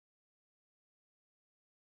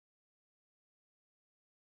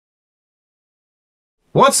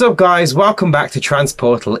What's up guys, welcome back to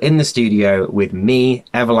Tranceportal in the studio with me,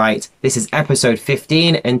 EverLight. This is episode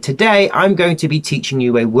 15 and today I'm going to be teaching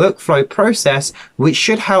you a workflow process which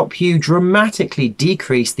should help you dramatically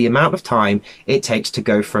decrease the amount of time it takes to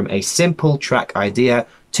go from a simple track idea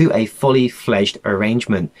to a fully fledged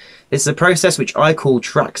arrangement. This is a process which I call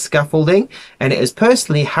track scaffolding, and it has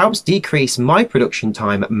personally helped decrease my production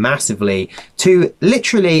time massively to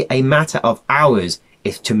literally a matter of hours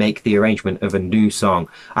if to make the arrangement of a new song.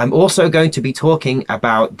 I'm also going to be talking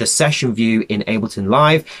about the session view in Ableton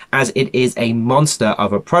Live, as it is a monster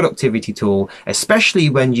of a productivity tool, especially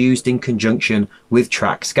when used in conjunction with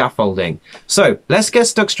track scaffolding. So let's get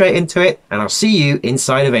stuck straight into it, and I'll see you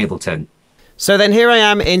inside of Ableton. So then here I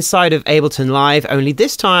am inside of Ableton Live, only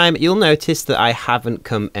this time you'll notice that I haven't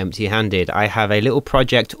come empty-handed. I have a little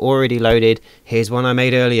project already loaded. Here's one I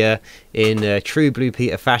made earlier in true Blue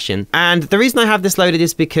Peter fashion. And the reason I have this loaded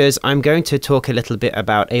is because I'm going to talk a little bit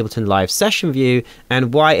about Ableton Live Session View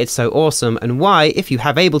and why it's so awesome and why, if you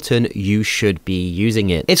have Ableton, you should be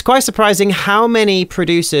using it. It's quite surprising how many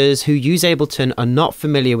producers who use Ableton are not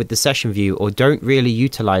familiar with the session view or don't really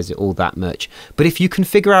utilize it all that much. But if you can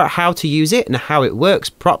figure out how to use it and how it works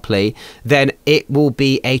properly, then it will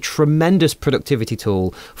be a tremendous productivity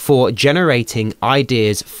tool for generating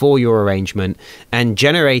ideas for your arrangement and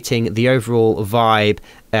generating the overall vibe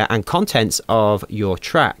and contents of your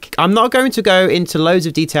track. I'm not going to go into loads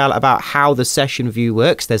of detail about how the session view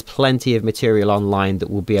works. There's plenty of material online that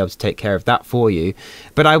will be able to take care of that for you,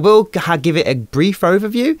 but I will give it a brief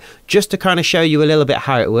overview just to kind of show you a little bit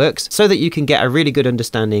how it works so that you can get a really good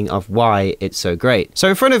understanding of why it's so great. So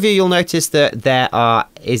in front of you, you'll notice that there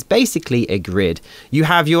is basically a grid. You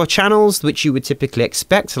have your channels, which you would typically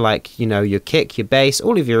expect, like, you know, your kick, your bass,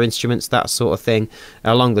 all of your instruments, that sort of thing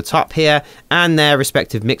along the top here, and their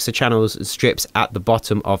respective mixer channels and strips at the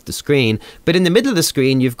bottom of the screen. But in the middle of the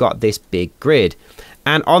screen, you've got this big grid.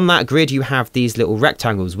 And on that grid, you have these little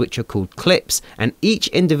rectangles, which are called clips, and each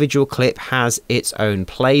individual clip has its own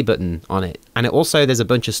play button on it. And there's a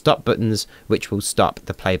bunch of stop buttons, which will stop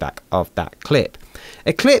the playback of that clip.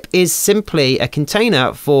 A clip is simply a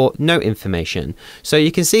container for note information. So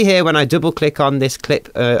you can see here when I double click on this clip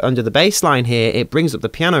under the bass line here, it brings up the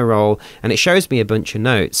piano roll and it shows me a bunch of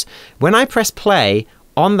notes. When I press play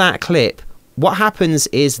on that clip, what happens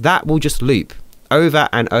is that will just loop over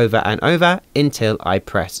and over and over until I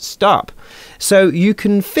press stop. So you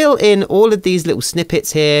can fill in all of these little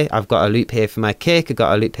snippets here. I've got a loop here for my kick, I've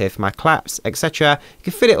got a loop here for my claps, etc. You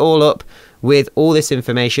can fill it all up with all this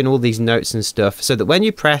information, all these notes and stuff, so that when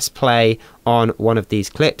you press play on one of these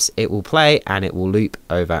clips, it will play and it will loop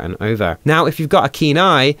over and over. Now, if you've got a keen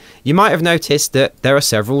eye, you might have noticed that there are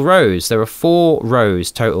several rows. There are 4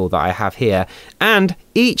 rows total that I have here, and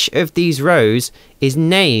each of these rows is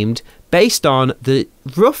named based on the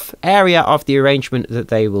rough area of the arrangement that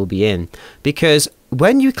they will be in. Because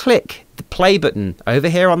when you click the play button over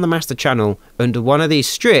here on the master channel under one of these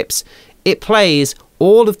strips, it plays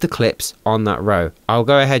all of the clips on that row. I'll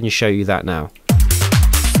go ahead and show you that now.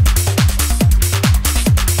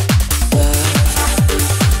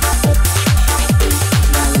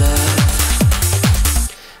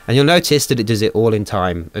 And you'll notice that it does it all in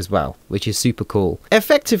time as well, which is super cool.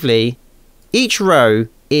 Effectively, each row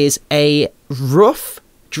is a rough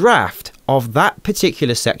draft of that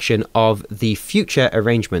particular section of the future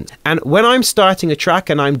arrangement. And when I'm starting a track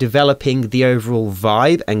and I'm developing the overall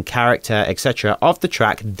vibe and character, etc. of the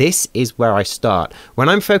track, this is where I start. When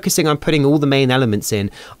I'm focusing on putting all the main elements in,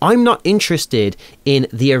 I'm not interested in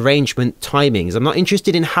the arrangement timings. I'm not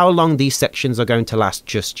interested in how long these sections are going to last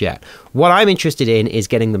just yet. What I'm interested in is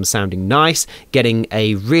getting them sounding nice, getting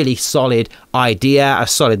a really solid idea, a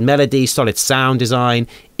solid melody, solid sound design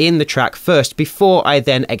in the track first before I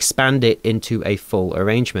then expand it into a full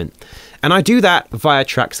arrangement. And I do that via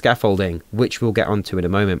track scaffolding, which we'll get onto in a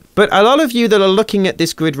moment. But a lot of you that are looking at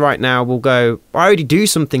this grid right now will go, I already do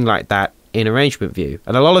something like that in arrangement view.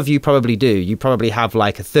 And a lot of you probably do. You probably have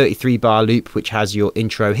like a 33 bar loop which has your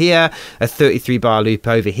intro here, a 33 bar loop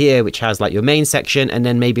over here which has like your main section, and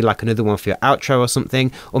then maybe like another one for your outro or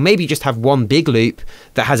something. Or maybe you just have one big loop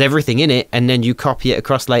that has everything in it and then you copy it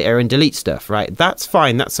across later and delete stuff, right? That's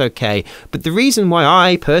fine, that's okay. But the reason why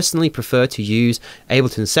I personally prefer to use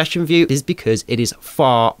Ableton Session View is because it is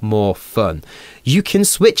far more fun. You can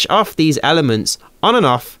switch off these elements on and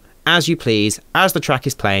off as you please, as the track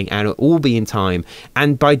is playing, and it'll all be in time.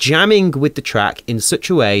 And by jamming with the track in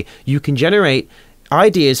such a way, you can generate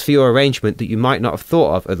ideas for your arrangement that you might not have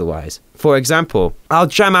thought of otherwise. For example, I'll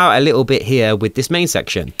jam out a little bit here with this main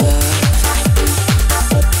section.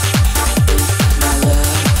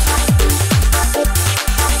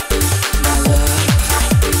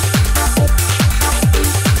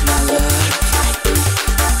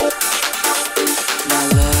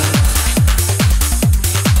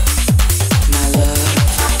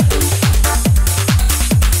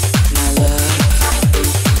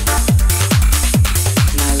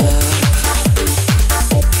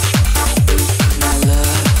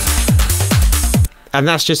 And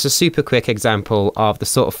that's just a super quick example of the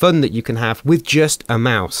sort of fun that you can have with just a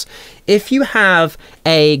mouse. If you have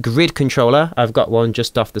a grid controller, I've got one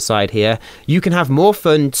just off the side here, you can have more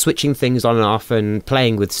fun switching things on and off and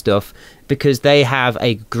playing with stuff because they have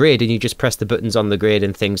a grid and you just press the buttons on the grid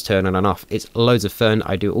and things turn on and off. It's loads of fun.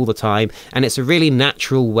 I do it all the time, and it's a really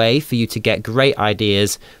natural way for you to get great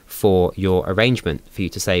ideas for your arrangement for you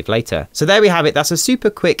to save later. So there we have it. That's a super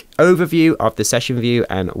quick overview of the session view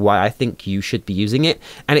and why I think you should be using it,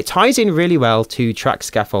 and it ties in really well to track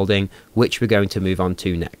scaffolding, which we're going to move on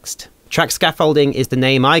to next. Track scaffolding is the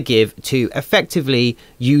name I give to effectively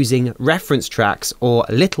using reference tracks or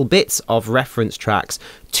little bits of reference tracks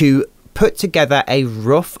to put together a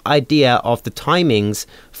rough idea of the timings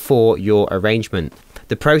for your arrangement.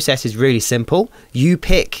 The process is really simple. You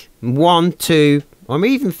pick 1, 2, or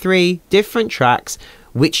even 3 different tracks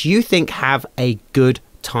which you think have a good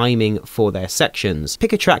timing for their sections.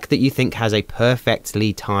 Pick a track that you think has a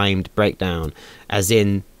perfectly timed breakdown, as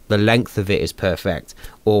in the length of it is perfect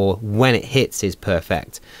or when it hits is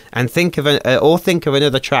perfect, and think of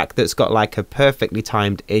another track that's got like a perfectly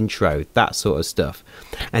timed intro, that sort of stuff.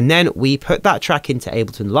 And then we put that track into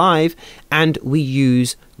Ableton Live and we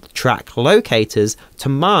use track locators to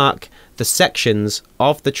mark the sections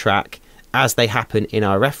of the track as they happen in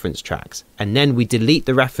our reference tracks, and then we delete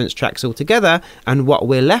the reference tracks altogether, and what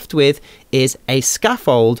we're left with is a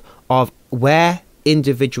scaffold of where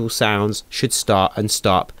individual sounds should start and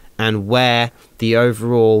stop, and where the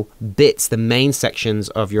overall bits, the main sections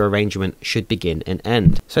of your arrangement, should begin and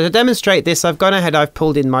end. So to demonstrate this, I've gone ahead, I've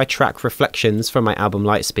pulled in my track reflections from my album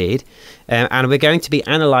Lightspeed, and we're going to be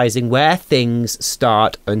analysing where things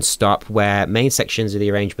start and stop, where main sections of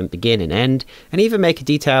the arrangement begin and end, and even make a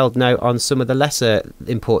detailed note on some of the lesser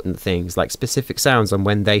important things, like specific sounds on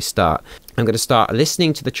when they start. I'm going to start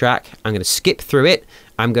listening to the track, I'm going to skip through it,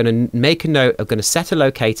 I'm going to make a note, I'm going to set a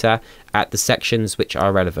locator at the sections which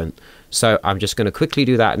are relevant. So I'm just going to quickly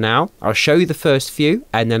do that now. I'll show you the first few,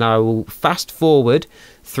 and then I will fast forward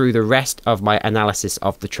through the rest of my analysis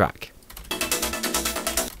of the track.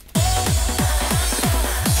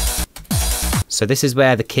 So this is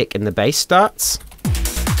where the kick and the bass starts.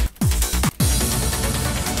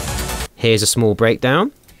 Here's a small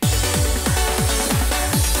breakdown.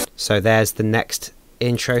 So there's the next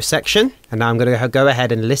intro section, and now I'm going to go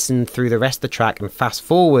ahead and listen through the rest of the track and fast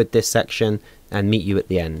forward this section and meet you at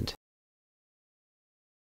the end.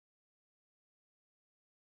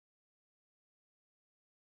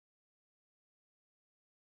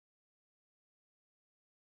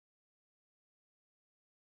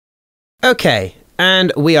 Okay,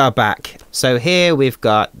 and we are back. So here we've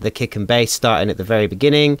got the kick and bass starting at the very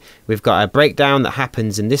beginning. We've got a breakdown that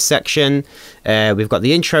happens in this section. We've got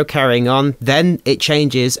the intro carrying on. Then it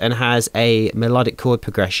changes and has a melodic chord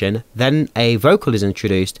progression. Then a vocal is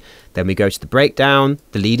introduced. Then we go to the breakdown.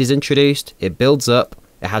 The lead is introduced. It builds up.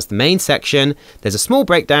 It has the main section. There's a small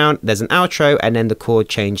breakdown. There's an outro, and then the chord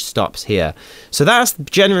change stops here. So that's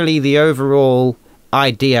generally the overall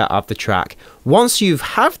idea of the track. Once you've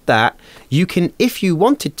had that, you can, if you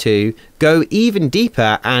wanted to, go even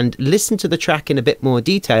deeper and listen to the track in a bit more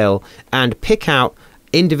detail and pick out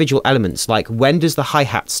individual elements, like when does the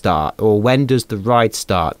hi-hat start or when does the ride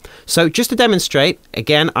start. So just to demonstrate,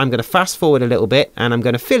 again, I'm going to fast forward a little bit and I'm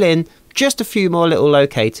going to fill in just a few more little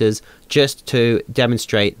locators just to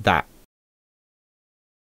demonstrate that.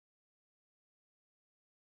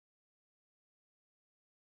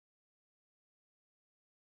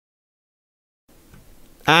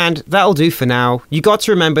 And that'll do for now. You got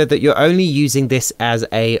to remember that you're only using this as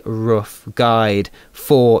a rough guide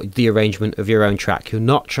for the arrangement of your own track. You're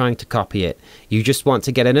not trying to copy it. You just want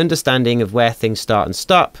to get an understanding of where things start and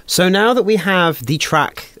stop. So now that we have the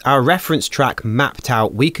track, our reference track mapped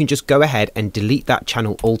out, we can just go ahead and delete that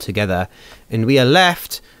channel altogether. And we are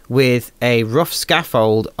left with a rough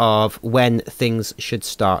scaffold of when things should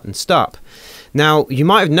start and stop. Now, you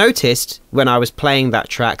might have noticed when I was playing that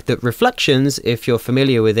track that Reflections, if you're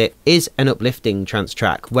familiar with it, is an uplifting trance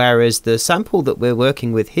track, whereas the sample that we're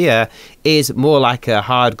working with here is more like a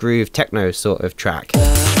hard groove techno sort of track.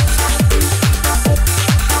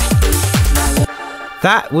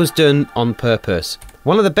 That was done on purpose.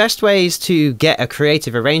 One of the best ways to get a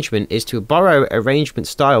creative arrangement is to borrow arrangement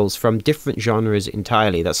styles from different genres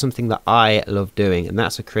entirely. That's something that I love doing, and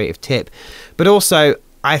that's a creative tip. But also,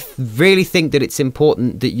 I really think that it's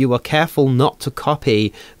important that you are careful not to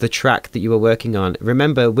copy the track that you are working on.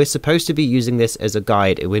 Remember, we're supposed to be using this as a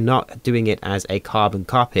guide. We're not doing it as a carbon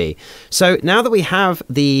copy. So now that we have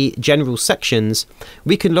the general sections,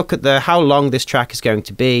 we can look at how long this track is going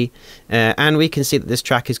to be, and we can see that this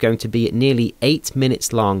track is going to be nearly 8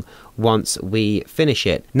 minutes long. once we finish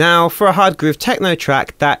it. Now, for a hard groove techno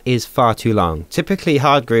track, that is far too long. Typically,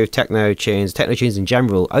 hard groove techno tunes in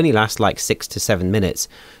general, only last like 6 to 7 minutes.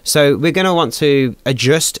 So we're going to want to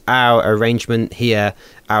adjust our arrangement here,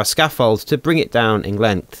 our scaffold, to bring it down in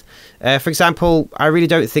length. For example, I really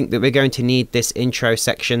don't think that we're going to need this intro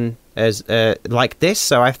section as like this,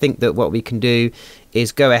 so I think that what we can do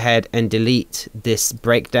is go ahead and delete this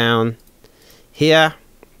breakdown here,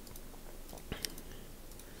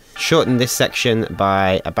 shorten this section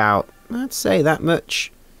by about, I'd say, that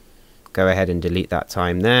much, go ahead and delete that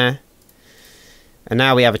time there. And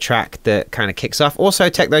now we have a track that kind of kicks off. Also,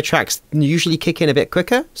 techno tracks usually kick in a bit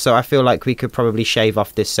quicker, so I feel like we could probably shave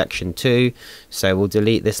off this section too. So we'll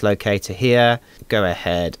delete this locator here, go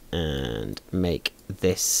ahead and make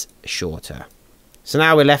this shorter. So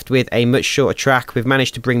now we're left with a much shorter track. We've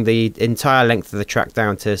managed to bring the entire length of the track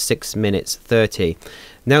down to 6 minutes 30.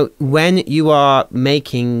 Now, when you are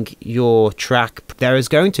making your track, there is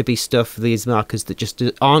going to be stuff, these markers, that just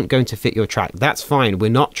aren't going to fit your track. That's fine.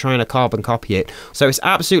 We're not trying to carbon copy it. So it's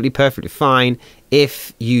absolutely perfectly fine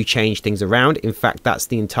if you change things around. In fact, that's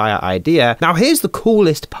the entire idea. Now, here's the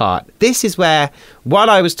coolest part. This is where what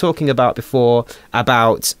I was talking about before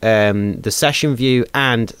about the session view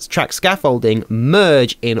and track scaffolding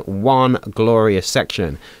merge in one glorious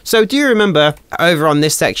section. So do you remember over on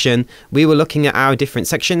this section, we were looking at our different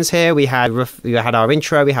sections here. We had our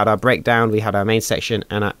intro, we had our breakdown, we had our main section,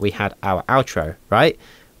 and we had our outro, right?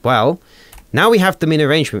 Well, now we have them in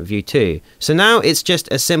arrangement view too. So now it's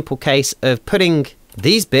just a simple case of putting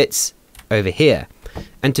these bits over here.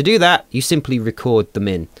 And to do that, you simply record them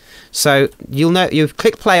in. So you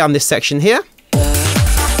click play on this section here.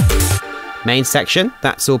 Main section,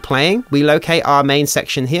 that's all playing. We locate our main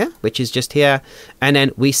section here, which is just here. And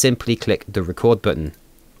then we simply click the record button.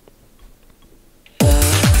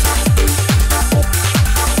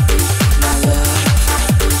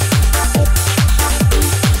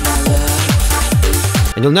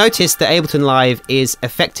 And you'll notice that Ableton Live is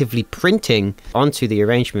effectively printing onto the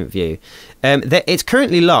arrangement view. It's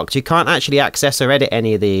currently locked. You can't actually access or edit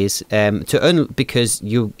any of these because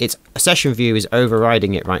its session view is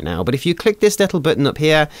overriding it right now. But if you click this little button up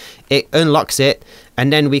here, it unlocks it,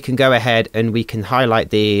 and then we can go ahead and we can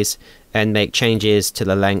highlight these and make changes to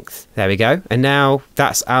the length. There we go. And now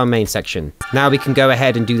that's our main section. Now we can go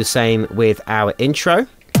ahead and do the same with our intro.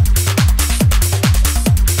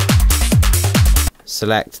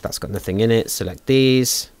 Select, that's got nothing in it, select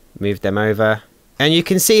these, move them over. And you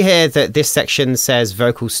can see here that this section says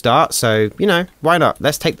vocal start, so, you know, why not?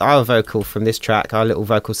 Let's take our vocal from this track, our little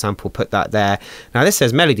vocal sample, put that there. Now this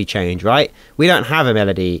says melody change, right? We don't have a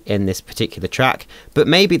melody in this particular track, but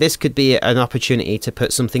maybe this could be an opportunity to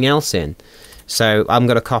put something else in. So I'm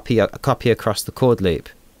going to copy across the chord loop.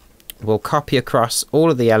 We'll copy across all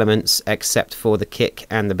of the elements except for the kick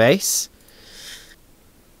and the bass.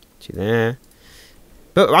 To there.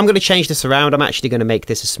 But I'm going to change this around. I'm actually going to make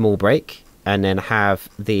this a small break and then have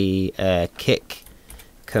the kick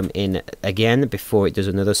come in again before it does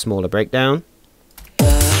another smaller breakdown.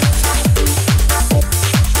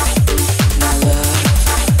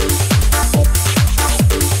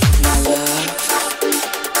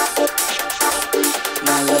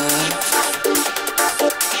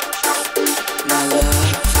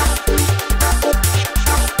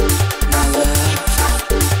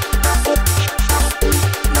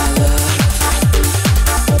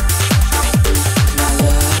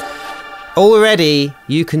 Already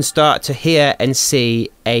you can start to hear and see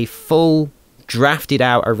a full drafted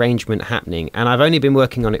out arrangement happening, and I've only been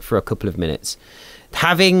working on it for a couple of minutes.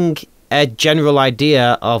 Having a general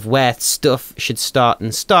idea of where stuff should start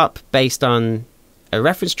and stop based on a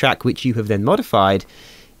reference track which you have then modified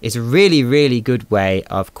is a really, really good way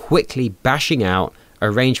of quickly bashing out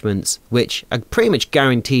arrangements which are pretty much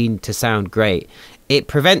guaranteed to sound great. It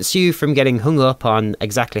prevents you from getting hung up on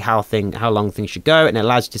exactly how long things should go, and it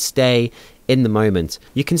allows you to stay in the moment.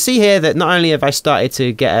 You can see here that not only have I started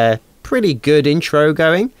to get a pretty good intro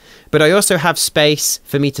going, but I also have space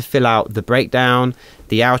for me to fill out the breakdown,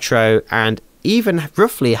 the outro, and even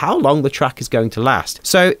roughly how long the track is going to last.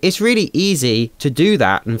 So it's really easy to do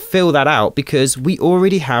that and fill that out because we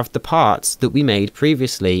already have the parts that we made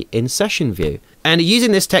previously in session view. And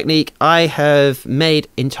using this technique, I have made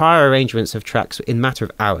entire arrangements of tracks in a matter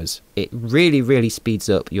of hours. It really, really speeds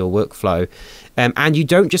up your workflow. And you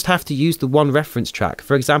don't just have to use the one reference track.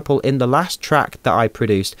 For example, in the last track that I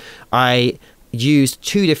produced, I used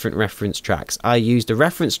 2 different reference tracks. I used a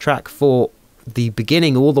reference track for the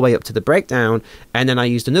beginning all the way up to the breakdown, and then I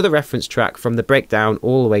used another reference track from the breakdown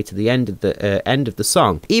all the way to the end of the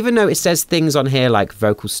song. Even though it says things on here like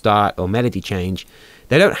vocal start or melody change,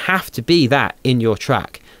 They don't have to be that in your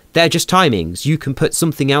track. They're just timings. You can put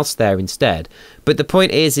something else there instead. But the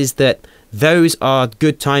point is that those are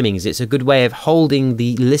good timings. It's a good way of holding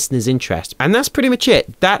the listener's interest. And that's pretty much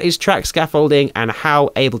it. That is track scaffolding and how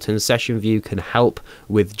Ableton Session View can help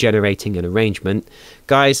with generating an arrangement.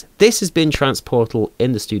 Guys, this has been Tranceportal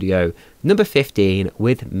in the studio, number 15,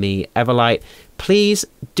 with me, EverLight. Please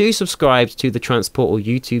do subscribe to the Tranceportal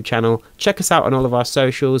YouTube channel. Check us out on all of our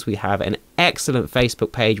socials. We have an excellent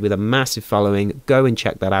Facebook page with a massive following. Go and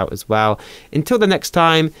check that out as well. Until the next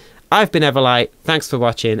time, I've been EverLight, thanks for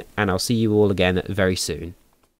watching, and I'll see you all again very soon.